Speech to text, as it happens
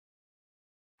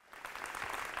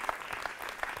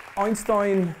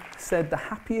Einstein said the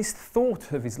happiest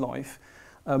thought of his life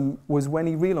was when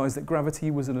he realised that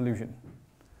gravity was an illusion.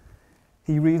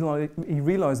 He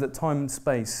realised that time and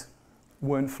space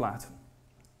weren't flat,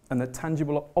 and that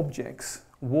tangible objects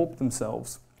warp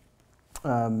themselves.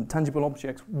 Tangible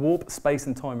objects warp space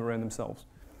and time around themselves.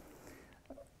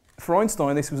 For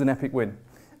Einstein, this was an epic win.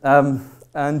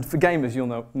 And for gamers, you'll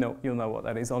know what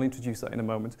that is. I'll introduce that in a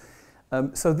moment.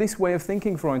 So this way of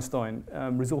thinking for Einstein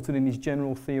resulted in his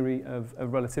general theory of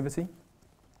relativity.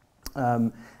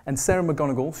 And Sarah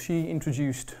McGonigal, she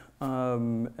introduced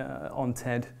on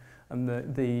TED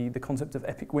the concept of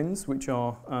epic wins, which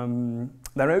are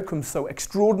their outcomes so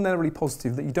extraordinarily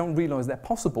positive that you don't realise they're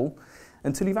possible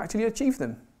until you've actually achieved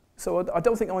them. So I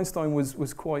don't think Einstein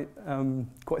was quite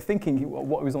thinking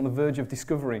what he was on the verge of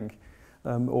discovering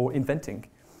or inventing.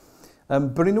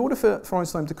 But in order for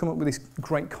Einstein to come up with this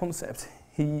great concept,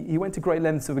 he went to great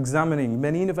lengths of examining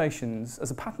many innovations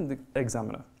as a patent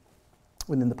examiner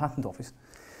within the patent office.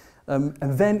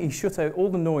 And then he shut out all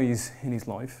the noise in his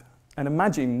life and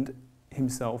imagined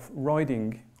himself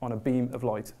riding on a beam of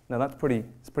light. Now it's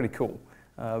pretty cool.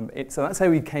 So that's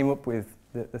how he came up with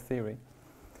the theory.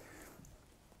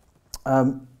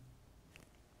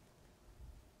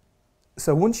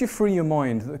 So once you free your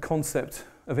mind that the concept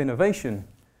of innovation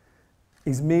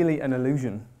is merely an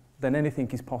illusion, then anything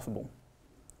is possible.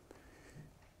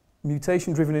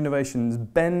 Mutation-driven innovations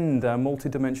bend our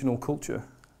multidimensional culture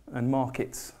and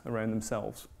markets around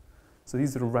themselves. So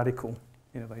these are radical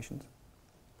innovations.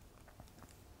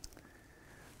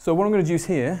 So what I'm going to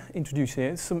introduce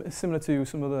here, is similar to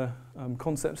some other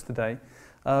concepts today.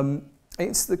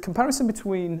 It's the comparison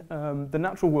between the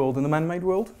natural world and the man-made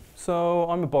world. So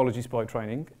I'm a biologist by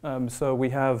training. So we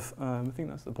have, I think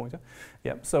that's the pointer.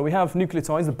 Yeah. So we have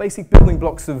nucleotides, the basic building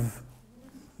blocks of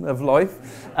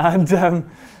life,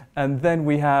 and then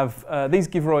we have these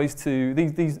give rise to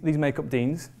these make up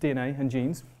DNA and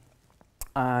genes,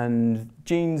 and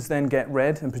genes then get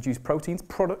read and produce proteins,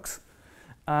 products,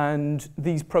 and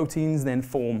these proteins then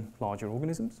form larger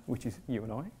organisms, which is you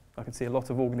and I. I can see a lot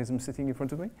of organisms sitting in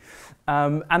front of me.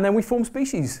 And then we form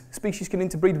species. Species can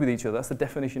interbreed with each other. That's the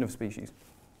definition of species.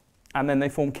 And then they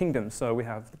form kingdoms. So we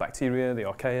have the bacteria, the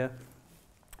archaea,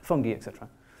 fungi, etc.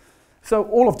 So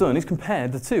all I've done is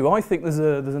compared the two. I think there's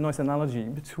a nice analogy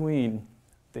between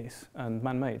this and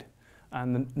man-made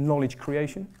and the knowledge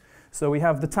creation. So we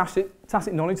have the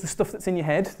tacit knowledge, the stuff that's in your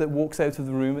head that walks out of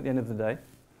the room at the end of the day,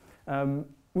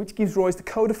 which gives rise to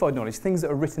codified knowledge, things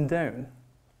that are written down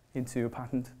into a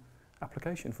patent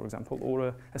application, for example,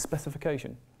 or a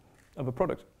specification of a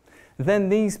product. Then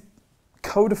these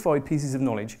codified pieces of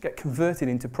knowledge get converted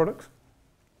into products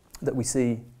that we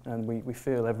see and we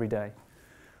feel every day.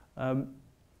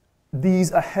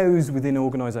 These are housed within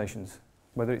organisations,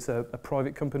 whether it's a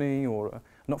private company or a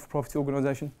not-for-profit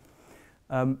organisation.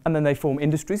 And then they form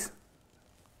industries.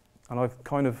 And I've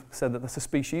kind of said that that's a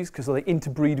species because they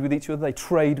interbreed with each other, they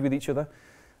trade with each other.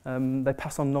 They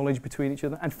pass on knowledge between each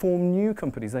other and form new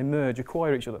companies. They merge,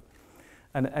 acquire each other.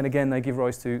 And again, they give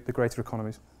rise to the greater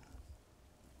economies.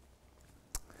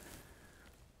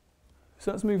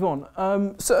 So let's move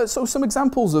on. So some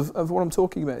examples of what I'm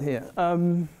talking about here.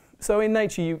 So in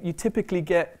nature, you typically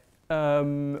get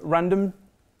random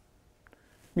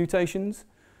mutations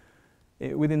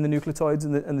within the nucleotides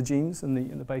and the genes and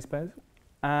the base pairs.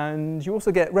 And you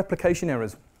also get replication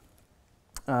errors.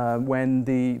 When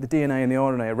the DNA and the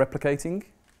RNA are replicating,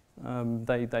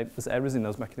 there's errors in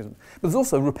those mechanisms. But there's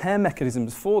also repair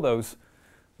mechanisms for those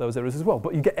errors as well,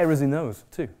 but you get errors in those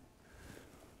too.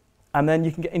 And then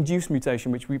you can get induced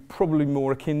mutation, which we're probably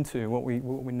more akin to what we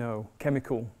know,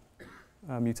 chemical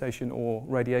mutation or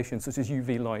radiation, such as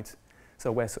UV light,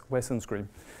 so wear sunscreen.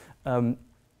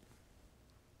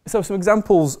 So some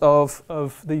examples of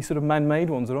the sort of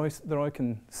man-made ones that I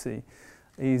can see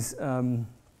is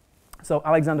so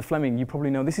Alexander Fleming, you probably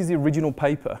know, this is the original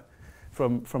paper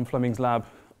from Fleming's lab.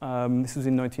 This was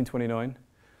in 1929.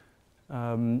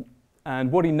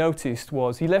 And what he noticed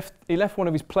was he left one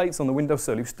of his plates on the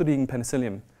windowsill. He was studying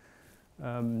penicillium,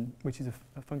 which is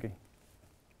a fungi.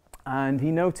 And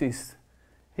he noticed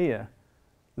here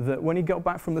that when he got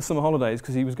back from the summer holidays,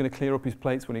 because he was going to clear up his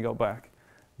plates when he got back,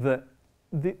 that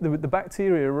the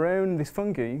bacteria around this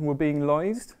fungi were being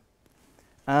lysed.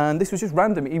 And this was just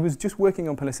random. He was just working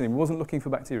on penicillin. He wasn't looking for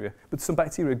bacteria. But some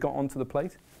bacteria got onto the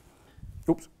plate.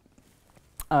 Oops.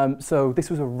 So this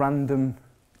was a random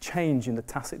change in the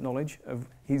tacit knowledge of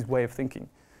his way of thinking.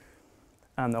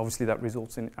 And obviously that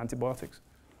results in antibiotics.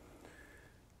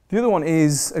 The other one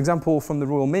is example from the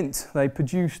Royal Mint. They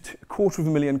produced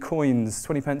 250,000 coins,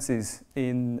 20 pences,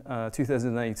 in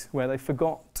 2008, where they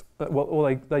forgot,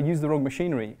 or they used the wrong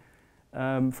machinery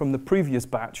from the previous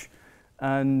batch,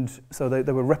 and so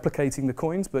they were replicating the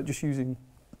coins, but just using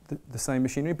the same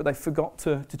machinery, but they forgot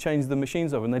to change the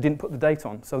machines over, and they didn't put the date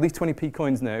on. So these 20p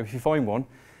coins now, if you find one,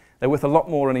 they're worth a lot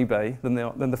more on eBay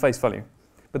than the face value,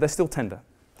 but they're still tender,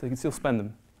 so you can still spend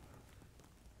them.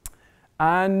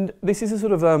 And this is a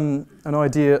sort of an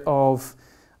idea of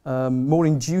more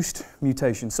induced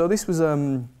mutation. So this was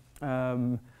a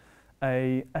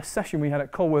session we had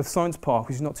at Colworth Science Park,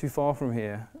 which is not too far from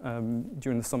here,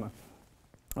 during the summer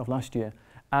of last year.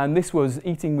 And this was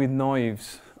eating with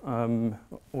knives,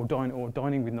 or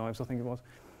dining with knives, I think it was,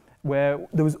 where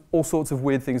there was all sorts of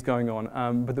weird things going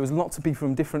on. But there was lots of people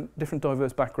from different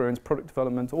diverse backgrounds, product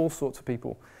development, all sorts of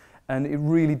people. And it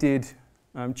really did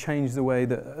change the way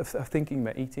of thinking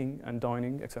about eating and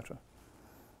dining, etc.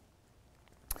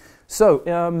 So,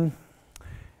 I'm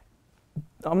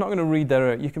not going to read that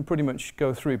out, you can pretty much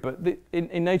go through, but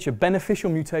in nature,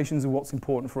 beneficial mutations are what's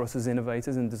important for us as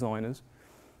innovators and designers.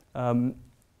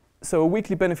 So a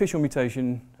weakly beneficial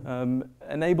mutation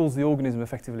enables the organism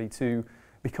effectively to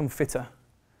become fitter,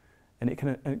 and it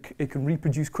can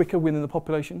reproduce quicker within the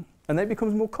population, and then it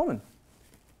becomes more common.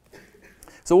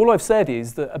 So all I've said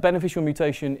is that a beneficial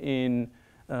mutation in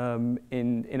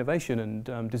innovation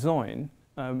and design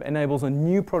enables a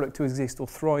new product to exist or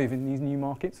thrive in these new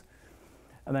markets,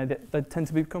 and they tend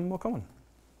to become more common.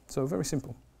 So very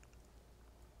simple.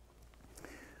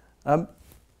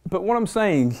 But what I'm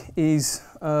saying is,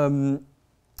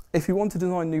 if you want to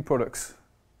design new products,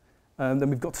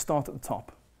 then we've got to start at the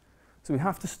top. So we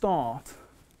have to start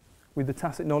with the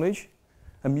tacit knowledge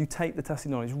and mutate the tacit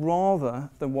knowledge, rather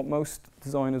than what most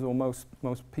designers or most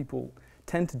people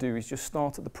tend to do is just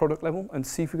start at the product level and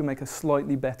see if we can make a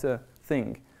slightly better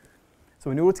thing.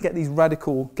 So in order to get these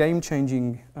radical,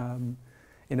 game-changing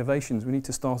innovations, we need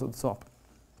to start at the top.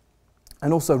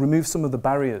 And also remove some of the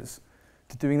barriers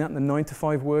to doing that, the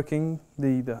 9-to-5 working,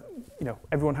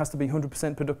 everyone has to be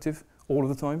 100% productive all of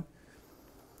the time.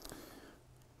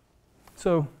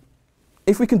 So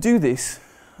if we can do this,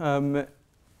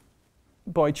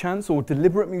 by chance or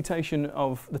deliberate mutation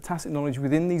of the tacit knowledge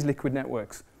within these liquid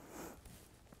networks,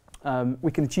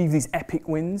 we can achieve these epic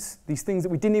wins, these things that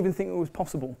we didn't even think was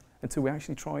possible until we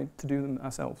actually tried to do them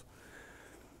ourselves.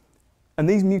 And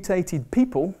these mutated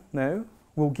people now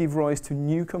will give rise to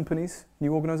new companies,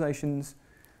 new organizations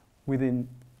within,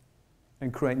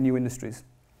 and create new industries.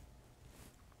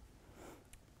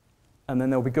 And then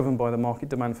they'll be governed by the market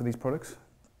demand for these products.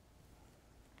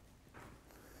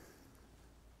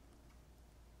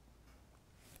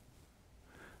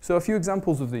 So a few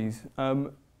examples of these. I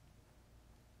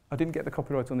didn't get the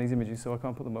copyright on these images, so I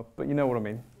can't put them up, but you know what I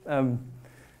mean.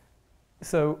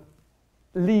 So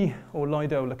Lee, or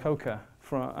Lido Lacoca,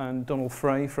 and Donald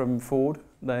Frey from Ford,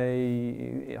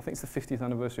 I think it's the 50th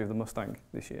anniversary of the Mustang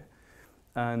this year,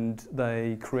 and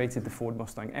they created the Ford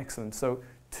Mustang. Excellent. So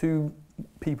two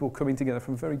people coming together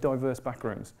from very diverse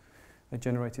backgrounds, they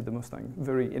generated the Mustang.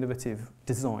 Very innovative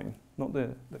design, not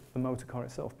the motor car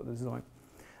itself, but the design.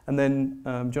 And then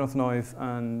Jonathan Ive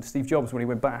and Steve Jobs, when he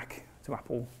went back to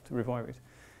Apple to revive it,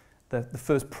 the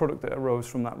first product that arose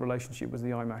from that relationship was the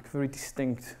iMac. Very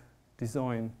distinct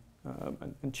design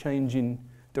and change in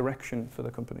direction for the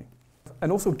company.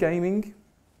 And also gaming,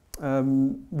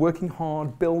 working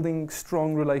hard, building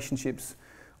strong relationships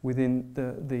within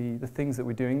the things that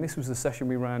we're doing. This was the session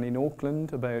we ran in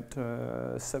Auckland about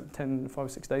 5 or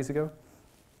 6 days ago.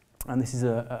 And this is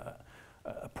a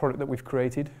product that we've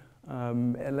created.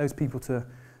 It allows people to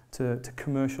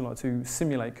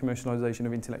simulate commercialization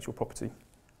of intellectual property.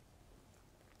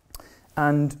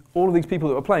 And all of these people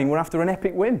that were playing were after an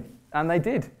epic win, and they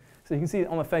did. So you can see it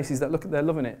on their faces that they're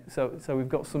loving it. So we've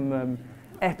got some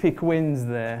epic wins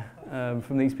there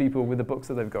from these people with the books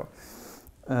that they've got.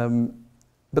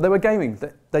 But they were gaming.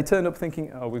 They turned up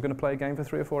thinking, oh, we're going to play a game for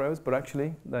 3 or 4 hours, but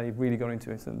actually they really got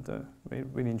into it and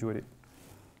really enjoyed it.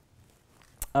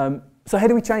 So how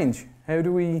do we change? How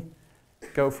do we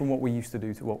go from what we used to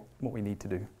do to what we need to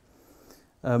do?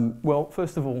 Well,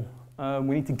 first of all,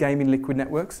 we need to game in liquid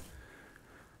networks.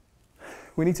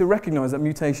 We need to recognise that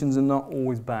mutations are not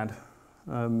always bad.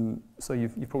 So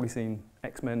you've probably seen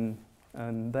X-Men,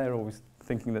 and they're always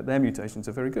thinking that their mutations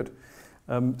are very good.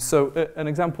 So an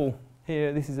example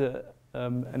here, this is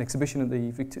an exhibition at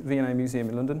the V&A Museum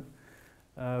in London.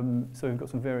 So we've got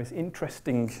some various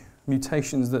interesting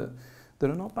mutations that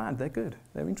are not bad, they're good,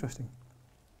 they're interesting.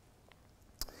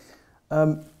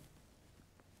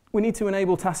 We need to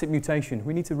enable tacit mutation.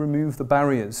 We need to remove the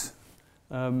barriers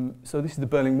So this is the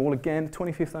Berlin Wall again,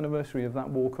 25th anniversary of that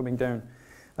wall coming down.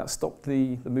 That stopped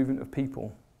the movement of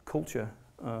people, culture,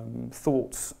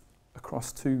 thoughts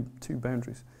across two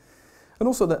boundaries. And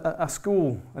also our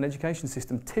school and education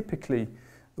system typically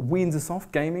weans us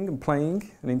off gaming and playing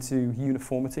and into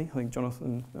uniformity. I think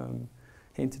Jonathan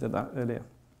hinted at that earlier.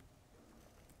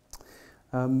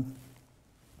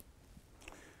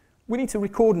 We need to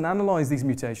record and analyse these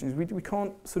mutations. We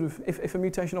can't sort of, if a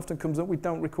mutation often comes up, we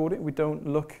don't record it, we don't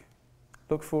look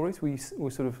for it, we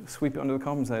sort of sweep it under the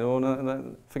carpet and say, oh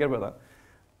no, forget about that.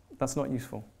 That's not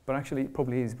useful. But actually it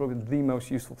probably is, probably the most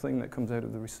useful thing that comes out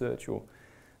of the research or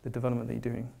the development that you're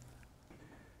doing.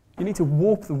 You need to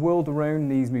warp the world around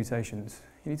these mutations.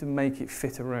 You need to make it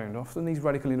fit around. Often these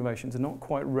radical innovations are not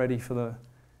quite ready for the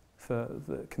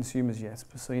consumers yet.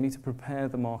 So you need to prepare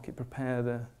the market,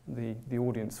 prepare the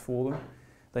audience for them.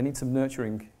 They need some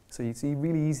nurturing. So it's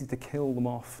really easy to kill them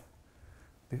off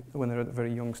when they're at a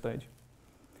very young stage.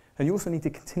 And you also need to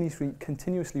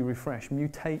continuously refresh,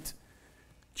 mutate,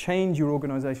 change your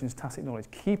organisation's tacit knowledge.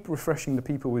 Keep refreshing the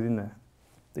people within there,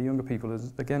 the younger people,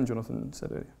 as again Jonathan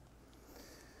said earlier.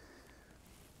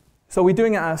 So we're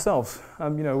doing it ourselves. You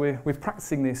know, we're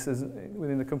practicing this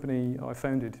within the company I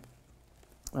founded.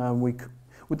 There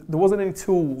wasn't any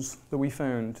tools that we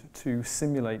found to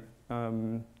simulate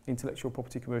intellectual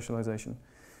property commercialisation.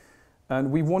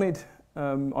 And we wanted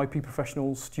IP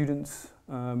professionals, students,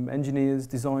 engineers,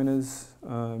 designers,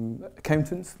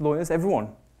 accountants, lawyers, everyone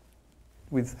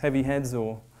with heavy heads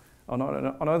or on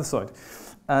either side.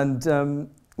 And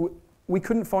we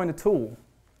couldn't find a tool.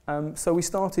 So we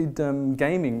started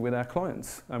gaming with our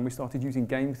clients, and we started using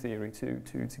game theory to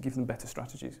give them better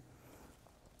strategies.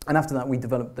 And after that, we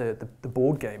developed the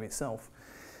board game itself.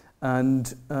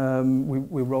 And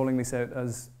we're rolling this out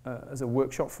as a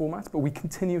workshop format, but we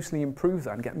continuously improve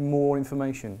that and get more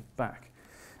information back.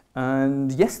 And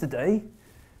yesterday,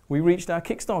 we reached our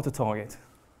Kickstarter target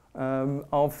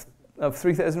of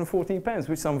 £3,014,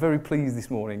 which I'm very pleased this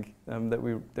morning that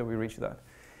we reached that.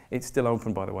 It's still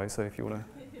open, by the way, so if you want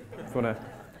to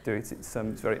do it, it's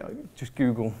very, just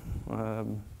Google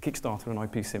Kickstarter and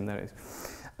IP Sim, there it is.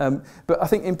 But I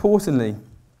think importantly,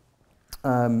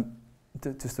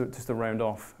 just to round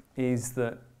off, is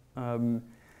that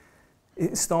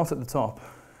it starts at the top,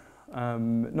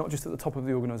 not just at the top of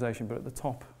the organisation, but at the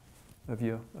top of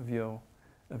your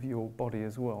body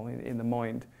as well, in the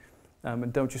mind.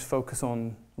 And don't just focus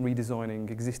on redesigning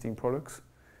existing products.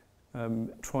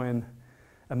 Try and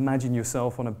imagine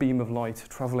yourself on a beam of light,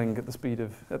 travelling at the speed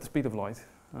of light,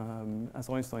 as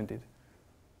Einstein did.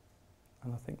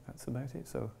 And I think that's about it.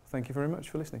 So thank you very much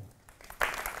for listening.